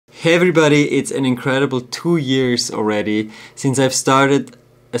Hey everybody, it's an incredible 2 years already since I've started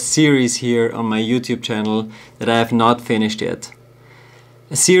a series here on my YouTube channel that I have not finished yet.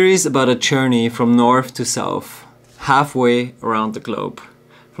 A series about a journey from north to south, halfway around the globe.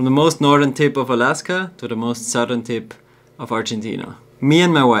 From the most northern tip of Alaska to the most southern tip of Argentina. Me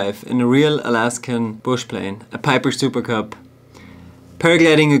and my wife in a real Alaskan bush plane, a Piper Supercub.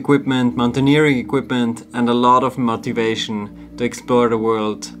 Paragliding equipment, mountaineering equipment and a lot of motivation to explore the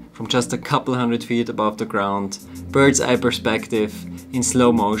world from just a couple hundred feet above the ground, bird's eye perspective in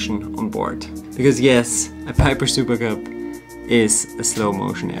slow motion on board. Because yes, a Piper Supercub is a slow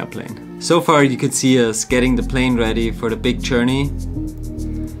motion airplane. So far you could see us getting the plane ready for the big journey,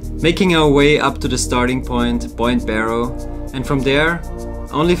 making our way up to the starting point, Point Barrow, and from there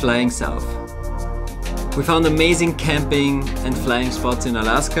only flying south. We found amazing camping and flying spots in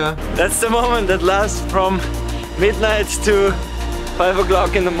Alaska. That's the moment that lasts from midnight to 5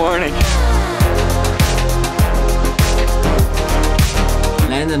 o'clock in the morning.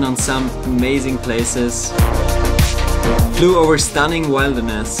 Landed on some amazing places. Flew over stunning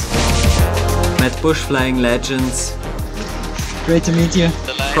wilderness. Met bush flying legends. Great to meet you.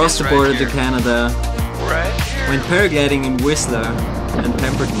 Crossed the border to Canada. Went paragliding in Whistler and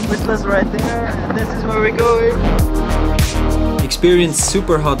Pemberton. Whistler's right there, and this is where we're going. Experienced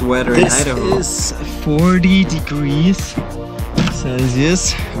super hot weather in Idaho. This is 40 degrees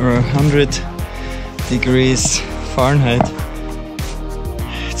Celsius or 100 degrees Fahrenheit.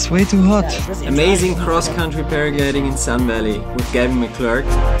 It's way too hot. Amazing cross-country paragliding in Sun Valley with Gavin McClurg.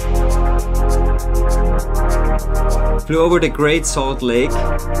 Flew over the Great Salt Lake.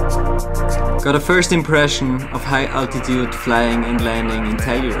 Got a first impression of high altitude flying and landing in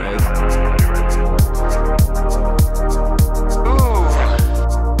Telluride.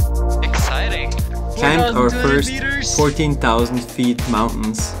 Ooh, exciting. Climbed our first 14,000 feet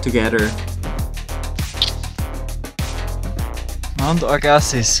mountains together. Mount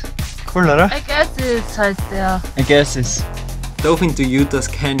Agassiz. Cool, oder? Agassiz heißt der. Agassiz. Dove into Utah's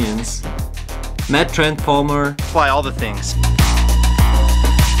canyons. Met Trent Palmer. Fly all the things.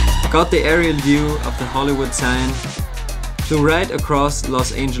 Got the aerial view of the Hollywood sign. Flew right across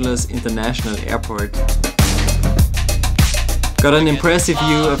Los Angeles International Airport. Got an impressive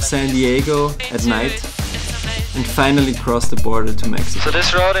view of San Diego at night. And finally crossed the border to Mexico. So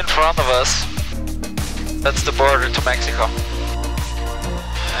this road in front of us, that's the border to Mexico.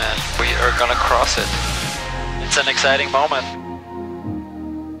 And we are gonna cross it. It's an exciting moment.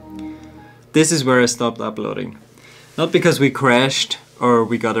 This is where I stopped uploading. Not because we crashed or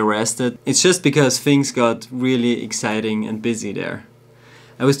we got arrested. It's just because things got really exciting and busy there.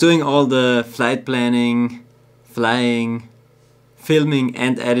 I was doing all the flight planning, flying, filming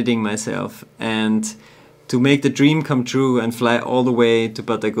and editing myself. And to make the dream come true and fly all the way to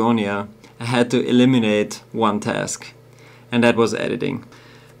Patagonia, I had to eliminate one task. And that was editing.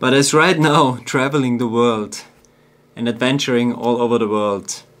 But as right now, traveling the world and adventuring all over the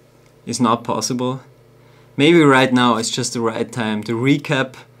world is not possible, maybe right now it's just the right time to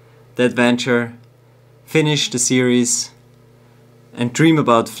recap the adventure, finish the series, and dream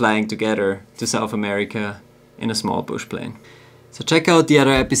about flying together to South America in a small bush plane. So check out the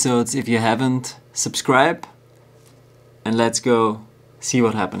other episodes if you haven't, subscribe, and let's go see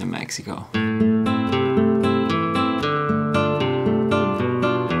what happened in Mexico.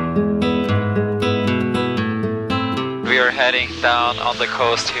 We are heading down on the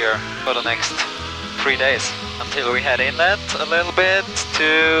coast here for the next 3 days until we head inland a little bit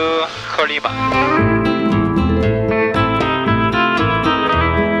to Colima.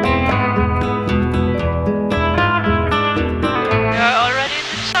 We are already in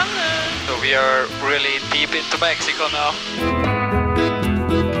the jungle. So we are really deep into Mexico now.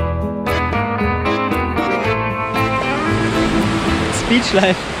 Speech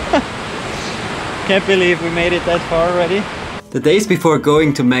life. Can't believe we made it that far already. The days before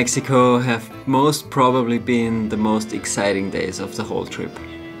going to Mexico have most probably been the most exciting days of the whole trip.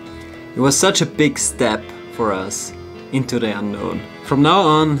 It was such a big step for us into the unknown. From now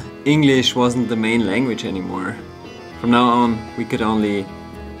on, English wasn't the main language anymore. From now on, we could only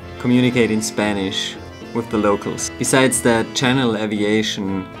communicate in Spanish with the locals. Besides that, channel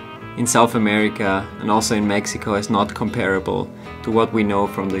aviation in South America and also in Mexico is not comparable to what we know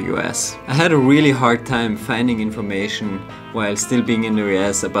from the US. I had a really hard time finding information while still being in the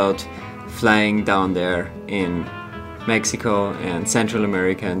US about flying down there in Mexico and Central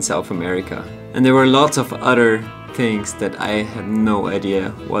America and South America. And there were lots of other things that I had no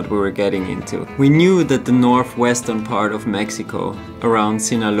idea what we were getting into. We knew that the northwestern part of Mexico, around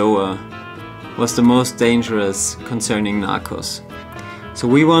Sinaloa, was the most dangerous concerning narcos. So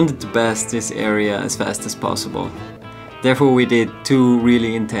we wanted to best this area as fast as possible. Therefore we did 2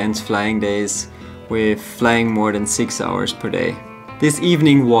 really intense flying days with flying more than 6 hours per day. This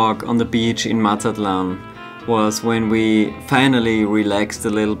evening walk on the beach in Mazatlan was when we finally relaxed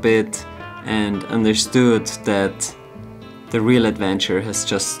a little bit and understood that the real adventure has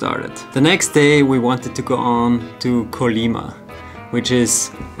just started. The next day we wanted to go on to Colima, which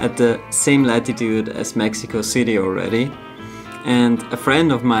is at the same latitude as Mexico City already. And a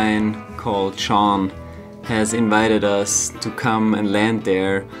friend of mine called Sean has invited us to come and land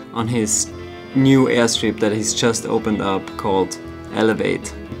there on his new airstrip that he's just opened up called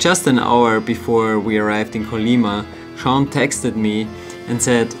Elevate. Just an hour before we arrived in Colima, Sean texted me and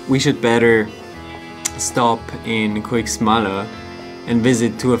said we should better stop in Guschlbauer and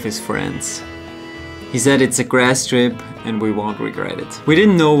visit 2 of his friends. He said it's a grass strip and we won't regret it. We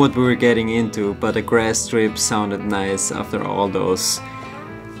didn't know what we were getting into, but a grass strip sounded nice after all those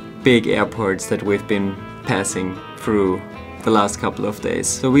big airports that we've been passing through the last couple of days.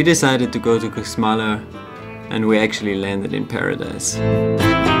 So we decided to go to Guschlbauer and we actually landed in paradise.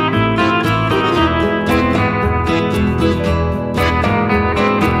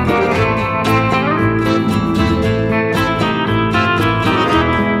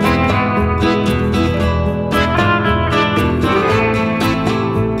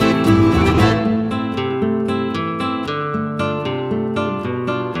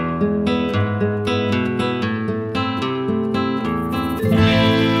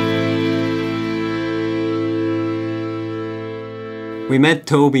 We met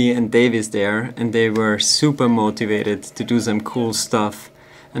Toby and Davis there and they were super motivated to do some cool stuff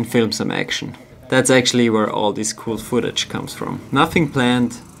and film some action. That's actually where all this cool footage comes from. Nothing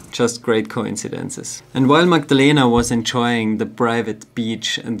planned, just great coincidences. And while Magdalena was enjoying the private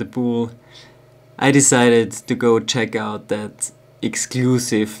beach and the pool, I decided to go check out that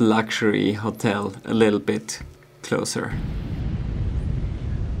exclusive luxury hotel a little bit closer.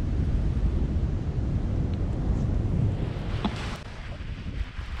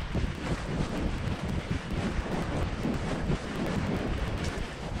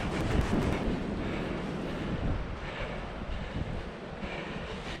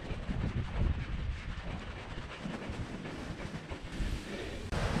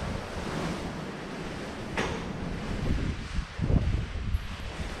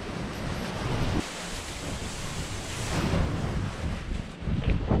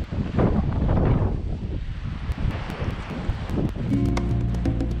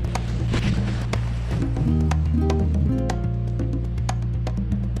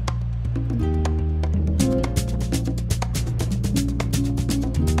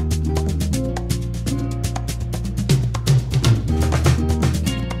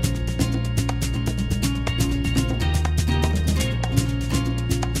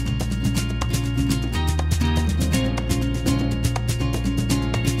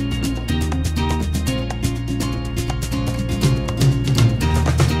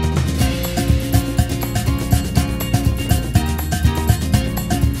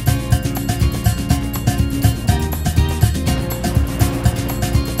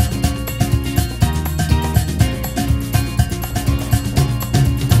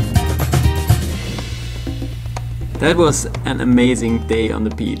 That was an amazing day on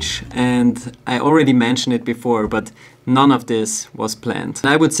the beach, and I already mentioned it before, but none of this was planned.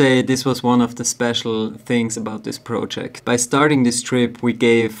 I would say this was one of the special things about this project. By starting this trip, we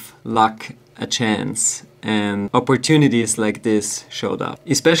gave luck a chance, and opportunities like this showed up.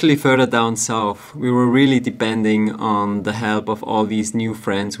 Especially further down south, we were really depending on the help of all these new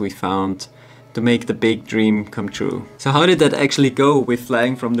friends we found to make the big dream come true. So how did that actually go with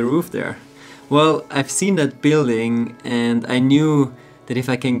flying from the roof there? Well, I've seen that building and I knew that if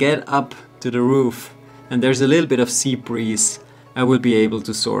I can get up to the roof and there's a little bit of sea breeze, I will be able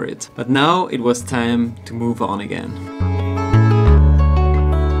to soar it. But now it was time to move on again.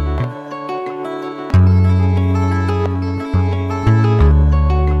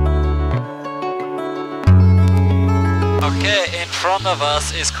 Okay, in front of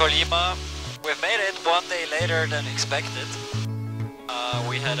us is Colima. We've made it one day later than expected.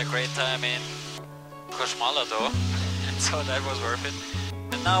 We had a great time in Guschlbauer though, so that was worth it.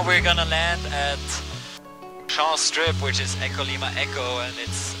 And now we're gonna land at Sean's strip, which is Colima Echo, and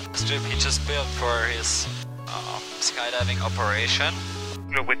it's a strip he just built for his skydiving operation.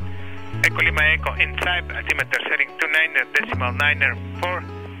 With Colima Echo inside, altimeter setting 29.904,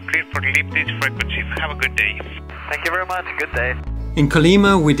 clear for lift ditch frequency. Have a good day. Thank you very much, good day. In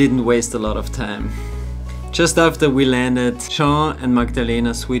Colima we didn't waste a lot of time. Just after we landed, Sean and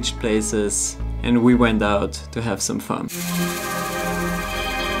Magdalena switched places and we went out to have some fun.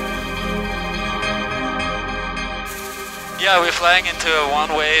 Yeah, we're flying into a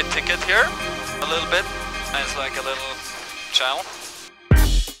one-way ticket here, a little bit. It's like a little channel.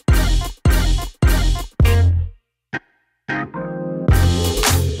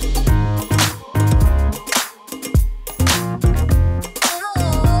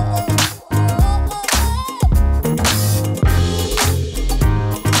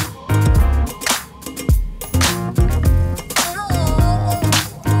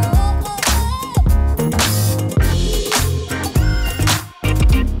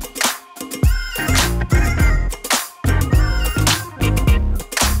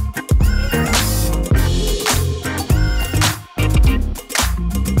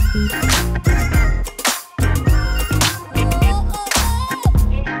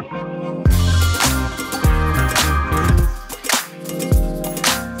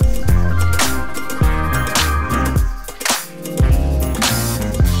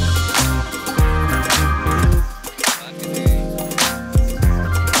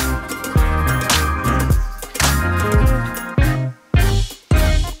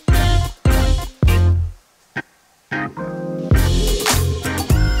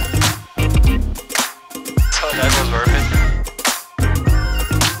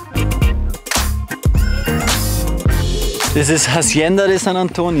 This is Hacienda de San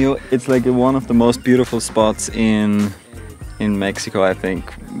Antonio. It's like one of the most beautiful spots in Mexico, I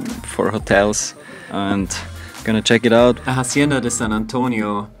think, for hotels. And gonna check it out. Hacienda de San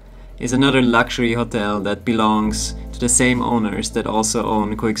Antonio is another luxury hotel that belongs to the same owners that also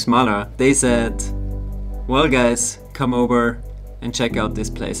own Guschlbauer. They said, well guys, come over and check out this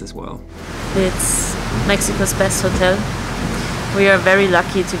place as well. It's Mexico's best hotel. We are very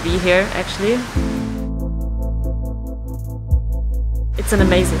lucky to be here, actually. It's an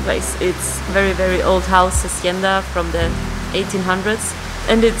amazing place. It's very, very old house, hacienda from the 1800s.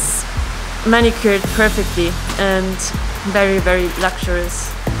 And it's manicured perfectly and very, very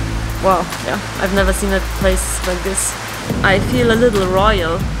luxurious. Wow, yeah, I've never seen a place like this. I feel a little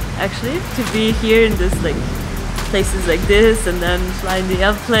royal, actually, to be here in this, like, places like this and then fly in the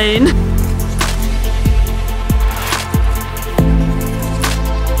airplane.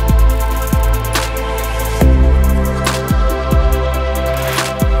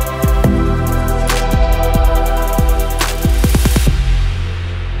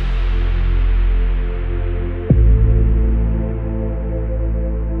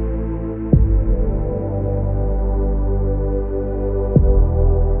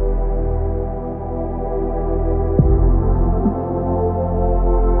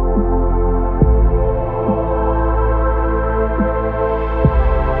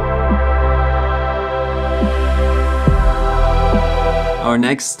 Our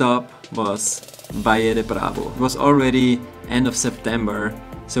next stop was Valle de Bravo. It was already end of September,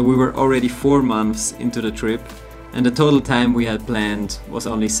 so we were already 4 months into the trip, and the total time we had planned was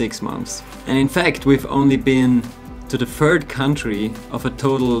only 6 months. And in fact, we've only been to the 3rd country of a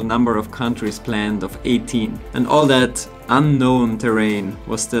total number of countries planned of 18. And all that unknown terrain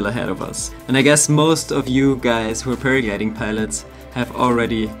was still ahead of us. And I guess most of you guys who are paragliding pilots have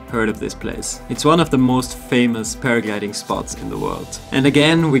already heard of this place. It's one of the most famous paragliding spots in the world. And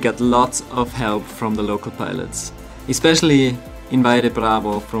again, we got lots of help from the local pilots, especially in Valle de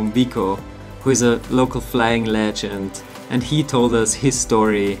Bravo from Vico, who is a local flying legend, and he told us his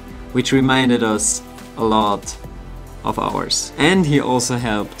story, which reminded us a lot of ours. And he also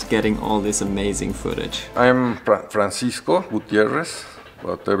helped getting all this amazing footage. I'm Francisco Gutierrez,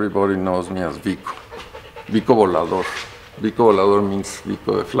 but everybody knows me as Vico. Vico Volador. Vico Volador means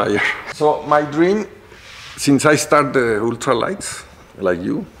Vico the Flyer. So my dream, since I start the ultralights, like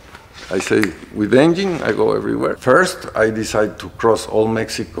you, I say with engine I go everywhere. First I decide to cross all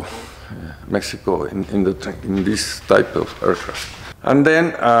Mexico, in this type of aircraft. And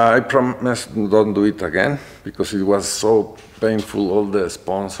then I promised don't do it again because it was so painful, all the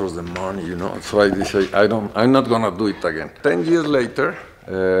sponsors, the money, you know. So I decided I'm not gonna do it again. 10 years later,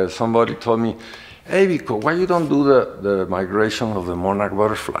 somebody told me, hey Vico, why you don't do the migration of the monarch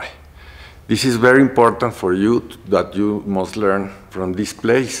butterfly? This is very important for you that you must learn from this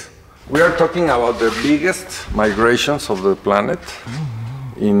place. We are talking about the biggest migrations of the planet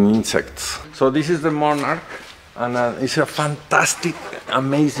in insects. So this is the monarch, and it's a fantastic,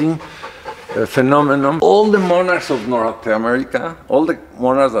 amazing phenomenon. All the monarchs of North America, all the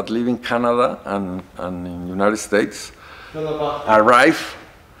monarchs that live in Canada and in the United States arrive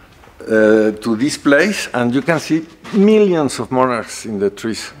to this place, and you can see millions of monarchs in the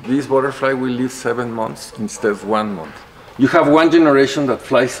trees. This butterfly will live 7 months instead of 1 month. You have one generation that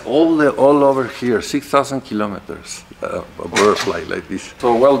flies all over here, 6,000 kilometers, a butterfly like this.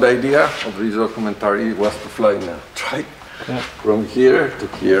 So, well, the idea of this documentary was to fly in a Yeah. From here to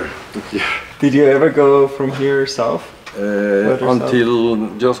here to here. Did you ever go from here south?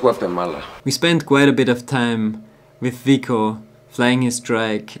 Until just Guatemala. We spent quite a bit of time with Vico flying his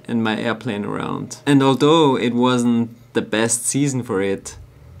trike and my airplane around. And although it wasn't the best season for it,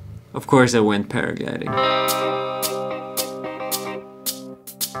 of course I went paragliding.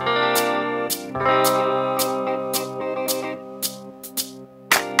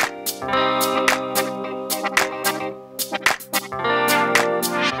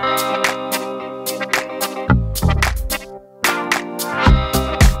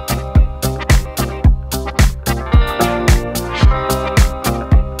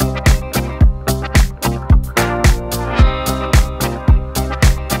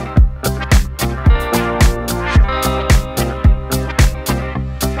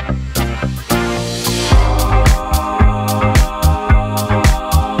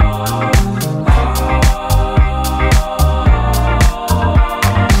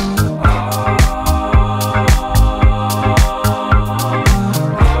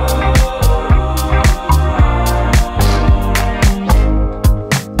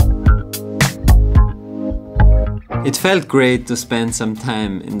 It felt great to spend some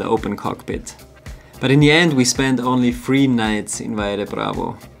time in the open cockpit, but in the end we spent only 3 nights in Valle de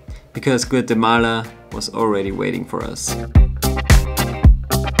Bravo, because Guatemala was already waiting for us.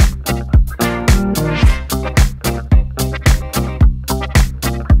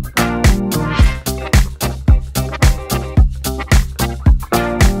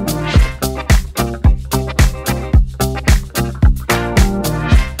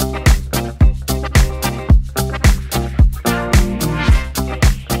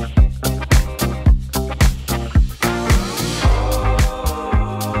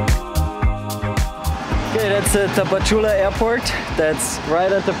 That's the Tapachula airport. That's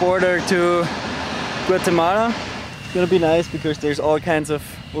right at the border to Guatemala. It's gonna be nice because there's all kinds of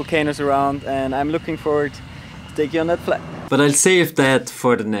volcanoes around, and I'm looking forward to take you on that flight. But I'll save that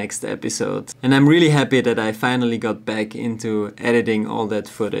for the next episode. And I'm really happy that I finally got back into editing all that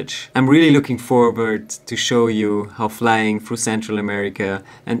footage. I'm really looking forward to show you how flying through Central America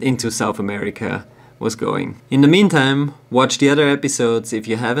and into South America was going. In the meantime, watch the other episodes if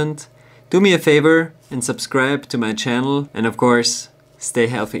you haven't. Do me a favor and subscribe to my channel, and of course, stay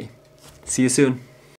healthy. See you soon.